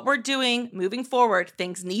and for what we're doing moving forward.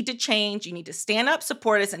 Things need to change. You need to stand up,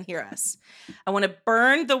 support us, and hear us. I want to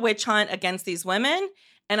burn the witch hunt against these women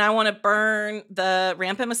And I want to burn the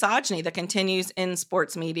rampant misogyny that continues in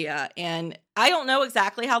sports media. And I don't know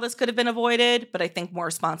exactly how this could have been avoided, but I think more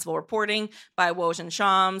responsible reporting by Woj and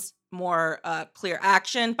Shams, more clear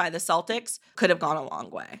action by the Celtics could have gone a long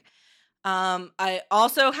way. I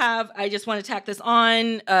just want to tack this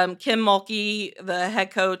on, Kim Mulkey, the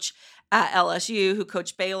head coach at LSU who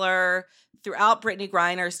coached Baylor throughout Brittany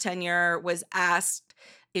Griner's tenure, was asked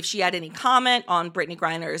if she had any comment on Brittany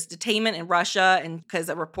Griner's detainment in Russia, and because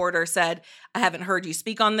a reporter said, I haven't heard you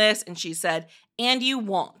speak on this, and she said, and you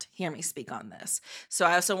won't hear me speak on this. So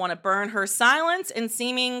I also want to burn her silence and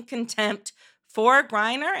seeming contempt for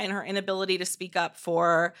Griner and her inability to speak up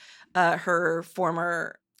for her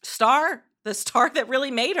former star, the star that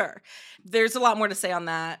really made her. There's a lot more to say on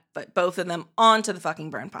that, but both of them onto the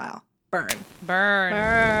fucking burn pile. Burn. Burn.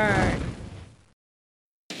 Burn.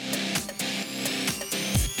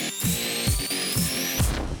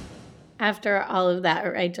 After all of that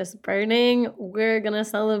righteous burning, we're going to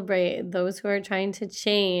celebrate those who are trying to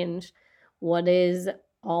change what is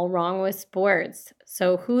all wrong with sports.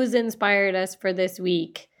 So who's inspired us for this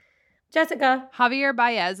week? Jessica. Javier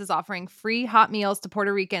Baez is offering free hot meals to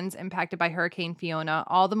Puerto Ricans impacted by Hurricane Fiona,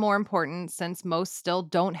 all the more important since most still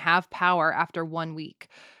don't have power after 1 week.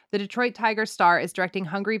 The Detroit Tigers star is directing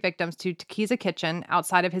hungry victims to Tequiza Kitchen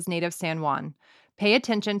outside of his native San Juan. Pay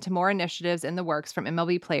attention to more initiatives in the works from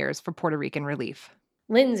MLB players for Puerto Rican relief.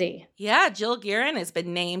 Lindsay. Yeah, Jill Guerin has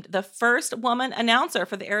been named the first woman announcer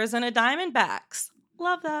for the Arizona Diamondbacks.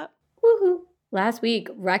 Love that. Woohoo. Last week,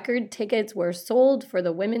 record tickets were sold for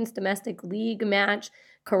the Women's Domestic League match.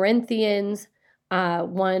 Corinthians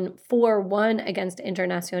won 4-1 against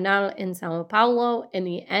Internacional in Sao Paulo. In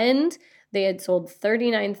the end, they had sold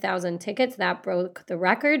 39,000 tickets. That broke the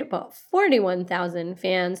record, but 41,000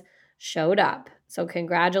 fans showed up. So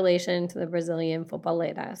congratulations to the Brazilian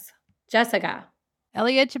futboleras. Jessica.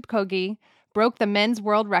 Eliud Kipchoge broke the men's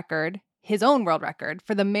world record, his own world record,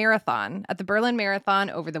 for the marathon. At the Berlin Marathon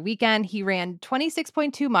over the weekend, he ran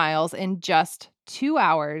 26.2 miles in just 2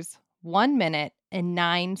 hours, 1 minute, and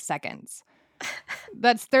 9 seconds.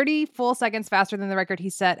 That's 30 full seconds faster than the record he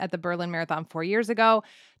set at the Berlin Marathon 4 years ago.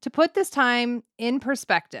 To put this time in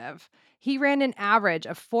perspective, he ran an average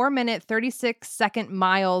of 4 minute, 36 second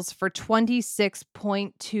miles for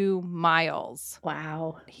 26.2 miles.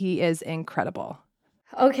 Wow. He is incredible.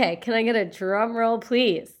 Okay, can I get a drum roll,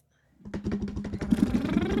 please?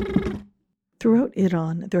 Throughout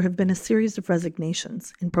Iran, there have been a series of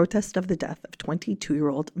resignations in protest of the death of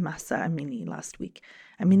 22-year-old Mahsa Amini last week.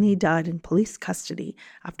 Amini died in police custody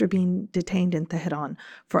after being detained in Tehran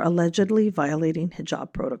for allegedly violating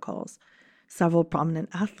hijab protocols. Several prominent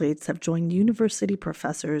athletes have joined university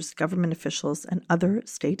professors, government officials, and other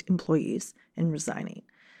state employees in resigning.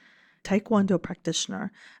 Taekwondo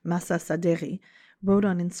practitioner Masa Sadeghi wrote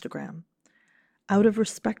on Instagram, "Out of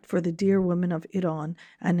respect for the dear women of Iran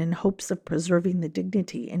and in hopes of preserving the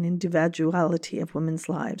dignity and individuality of women's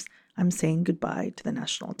lives, I'm saying goodbye to the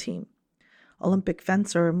national team." Olympic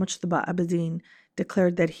fencer Mujtaba Abedin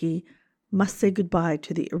declared that he must say goodbye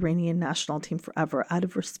to the Iranian national team forever out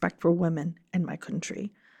of respect for women and my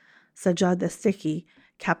country. Sajjad Dasteki,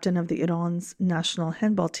 captain of the Iran's national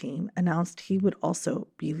handball team, announced he would also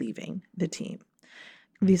be leaving the team.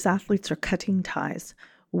 These athletes are cutting ties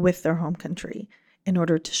with their home country in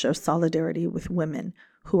order to show solidarity with women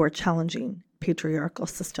who are challenging patriarchal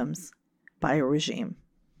systems by a regime.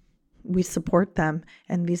 We support them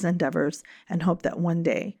and these endeavors and hope that one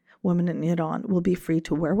day women in Iran will be free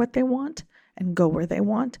to wear what they want and go where they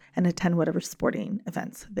want and attend whatever sporting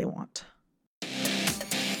events they want.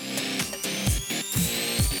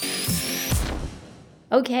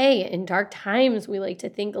 Okay, in dark times, we like to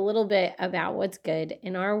think a little bit about what's good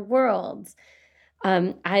in our worlds.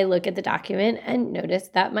 I look at the document and notice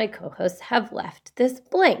that my co-hosts have left this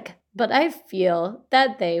blank, but I feel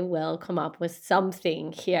that they will come up with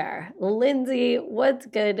something here. Lindsay, what's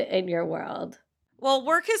good in your world? Well,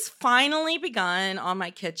 work has finally begun on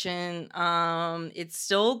my kitchen. It's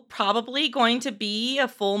still probably going to be a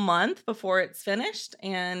full month before it's finished,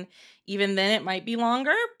 and even then it might be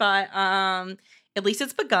longer, but at least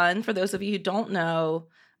it's begun. For those of you who don't know,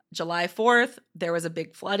 July 4th, there was a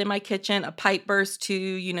big flood in my kitchen. A pipe burst 2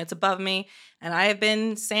 units above me, and I have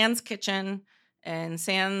been sans kitchen and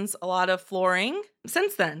sans a lot of flooring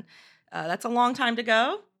since then. That's a long time to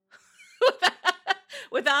go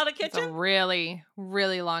without a kitchen. It's a really,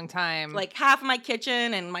 really long time. Like half of my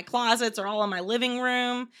kitchen and my closets are all in my living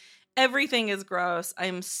room. Everything is gross.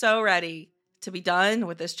 I'm so ready to be done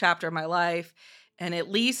with this chapter of my life. And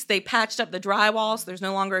at least they patched up the drywall, so there's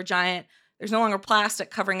no longer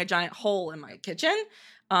plastic covering a giant hole in my kitchen.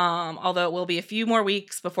 although it will be a few more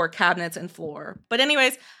weeks before cabinets and floor. But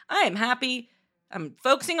anyways, I am happy. I'm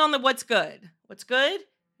focusing on the what's good. What's good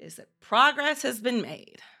is that progress has been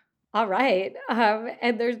made. All right.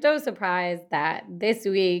 And there's no surprise that this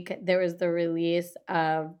week there was the release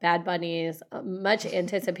of Bad Bunny's much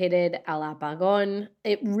anticipated El Apagón.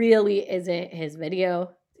 It really isn't his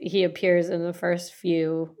video. He appears in the first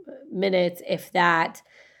few minutes, if that.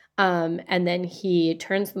 And then he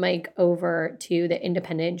turns the mic over to the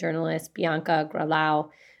independent journalist Bianca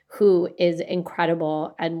Gralao, who is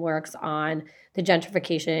incredible and works on the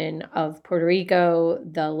gentrification of Puerto Rico,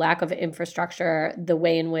 the lack of infrastructure, the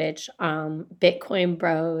way in which Bitcoin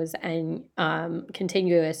bros and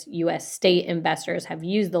contiguous U.S. state investors have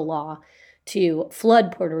used the law to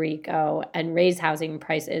flood Puerto Rico and raise housing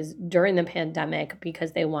prices during the pandemic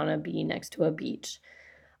because they want to be next to a beach.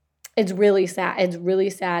 It's really sad. It's really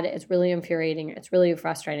sad. It's really infuriating. It's really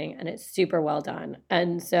frustrating, and it's super well done.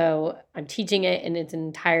 And so I'm teaching it in its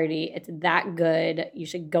entirety. It's that good. You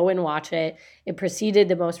should go and watch it. It preceded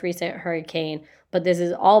the most recent hurricane, but this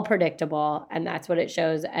is all predictable, and that's what it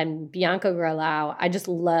shows. And Bianca Gralao, I just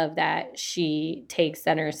love that she takes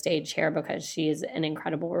center stage here because she's an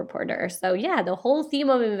incredible reporter. So yeah, the whole theme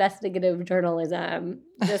of investigative journalism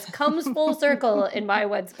just comes full circle in my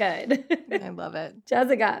What's Good. I love it.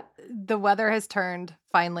 Jessica. The weather has turned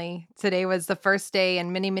finally. Today was the first day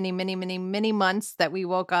in many months that we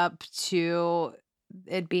woke up to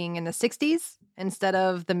it being in the 60s instead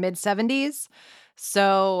of the mid 70s.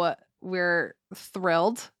 So we're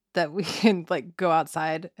thrilled that we can go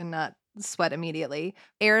outside and not sweat immediately.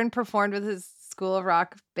 Aaron performed with his School of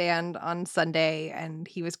Rock band on Sunday, and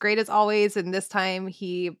he was great as always. And this time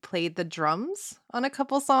he played the drums on a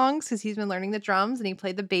couple songs because he's been learning the drums, and he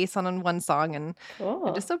played the bass on one song. And Cool.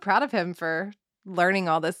 I'm just so proud of him for learning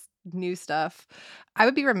all this new stuff. I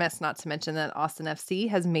would be remiss not to mention that Austin FC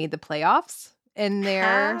has made the playoffs in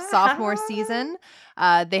their sophomore season.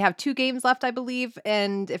 They have 2 games left, I believe.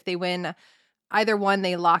 And if they win either one,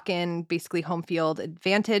 they lock in basically home field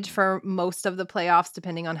advantage for most of the playoffs,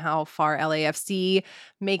 depending on how far LAFC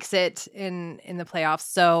makes it in the playoffs.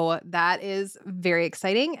 So that is very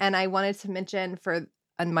exciting. And I wanted to mention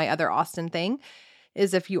my other Austin thing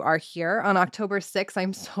is if you are here on October 6th,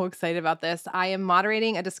 I'm so excited about this. I am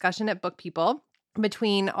moderating a discussion at Book People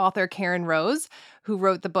between author Karen Rose, who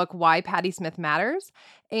wrote the book Why Patti Smith Matters,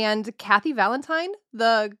 and Kathy Valentine,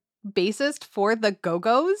 the bassist for the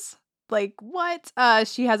Go-Go's. What?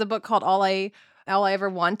 She has a book called All I Ever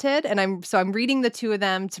Wanted, and I'm reading the two of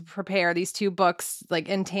them to prepare these 2 books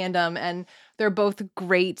in tandem, and they're both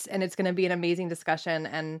great, and it's going to be an amazing discussion.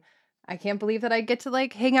 And I can't believe that I get to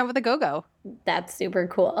hang out with a Go-Go. That's super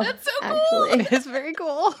cool. That's so cool. Actually. It's very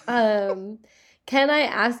cool. Can I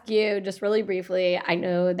ask you just really briefly? I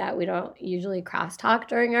know that we don't usually crosstalk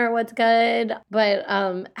during our What's Good, but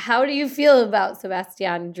how do you feel about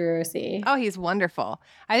Sebastian Driussi? Oh, he's wonderful.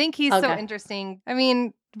 I think he's so interesting. I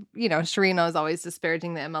mean, Sharino is always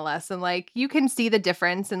disparaging the MLS, and you can see the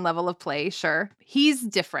difference in level of play. Sure. He's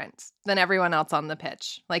different than everyone else on the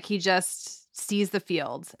pitch. He just sees the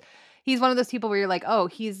field. He's one of those people where you're like, oh,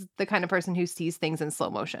 he's the kind of person who sees things in slow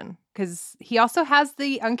motion, because he also has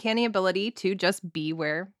the uncanny ability to just be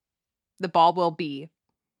where the ball will be.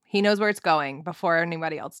 He knows where it's going before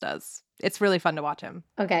anybody else does. It's really fun to watch him.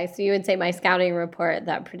 Okay, so you would say my scouting report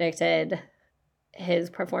that predicted his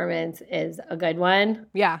performance is a good one?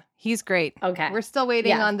 Yeah, he's great. Okay. We're still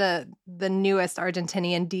waiting on the newest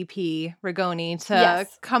Argentinian DP, Rigoni, to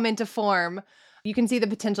come into form. You can see the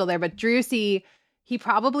potential there, but Driussi, he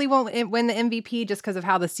probably won't win the MVP just because of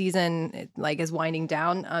how the season is winding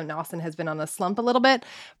down. Austin has been on a slump a little bit,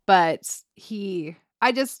 but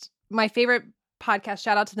my favorite podcast,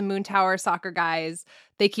 shout out to the Moon Tower Soccer guys.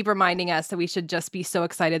 They keep reminding us that we should just be so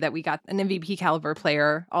excited that we got an MVP caliber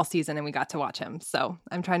player all season and we got to watch him. So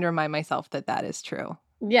I'm trying to remind myself that is true.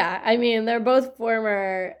 Yeah, I mean, they're both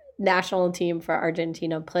former national team for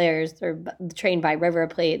Argentina players. They're trained by River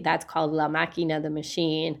Plate. That's called La Máquina, the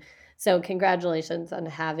machine. So congratulations on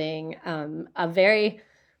having a very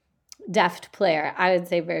deft player. I would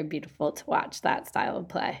say very beautiful to watch that style of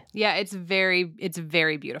play. Yeah, it's very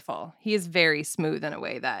beautiful. He is very smooth in a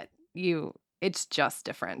way that it's just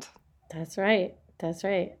different. That's right.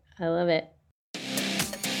 I love it.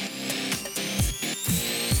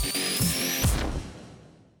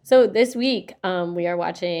 So this week, we are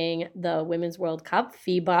watching the Women's World Cup,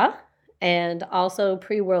 FIBA, and also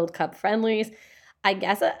pre-World Cup friendlies. I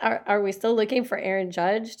guess, are we still looking for Aaron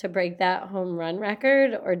Judge to break that home run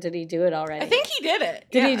record, or did he do it already? I think he did it.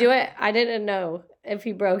 Did he do it? I didn't know if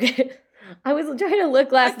he broke it. I was trying to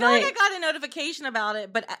look last I feel night. like I got a notification about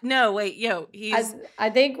it, but no, wait, I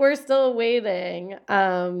think we're still waiting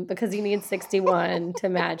because he needs 61 to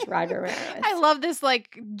match Roger Maris. I love this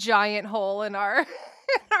like giant hole in our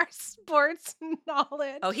our sports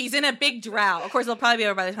knowledge. Oh, he's in a big drought. Of course, it'll probably be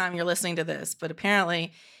over by the time you're listening to this, but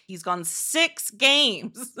apparently he's gone 6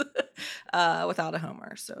 games without a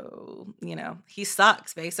homer. So, he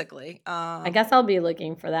sucks, basically. I guess I'll be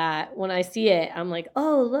looking for that. When I see it, I'm like,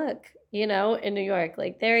 oh, look, in New York,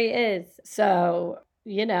 like there he is. So,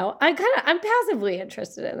 I'm passively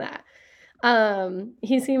interested in that.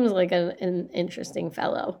 He seems like an interesting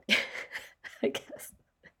fellow, I guess.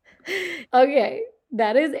 Okay.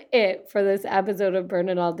 That is it for this episode of Burn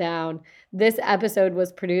It All Down. This episode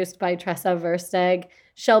was produced by Tressa Versteg.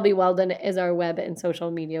 Shelby Weldon is our web and social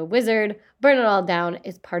media wizard. Burn It All Down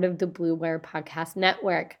is part of the Blue Wire Podcast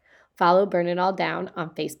Network. Follow Burn It All Down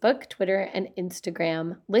on Facebook, Twitter, and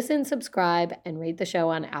Instagram. Listen, subscribe, and rate the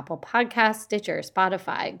show on Apple Podcasts, Stitcher,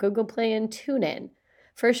 Spotify, Google Play, and TuneIn.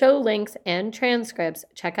 For show links and transcripts,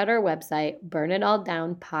 check out our website,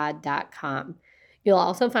 burnitalldownpod.com. You'll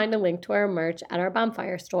also find a link to our merch at our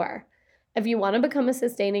Bonfire store. If you want to become a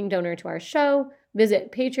sustaining donor to our show,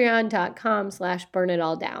 visit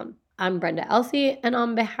patreon.com/burnitalldown. I'm Brenda Elsey, and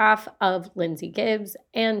on behalf of Lindsay Gibbs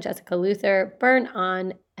and Jessica Luther, burn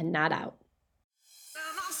on and not out.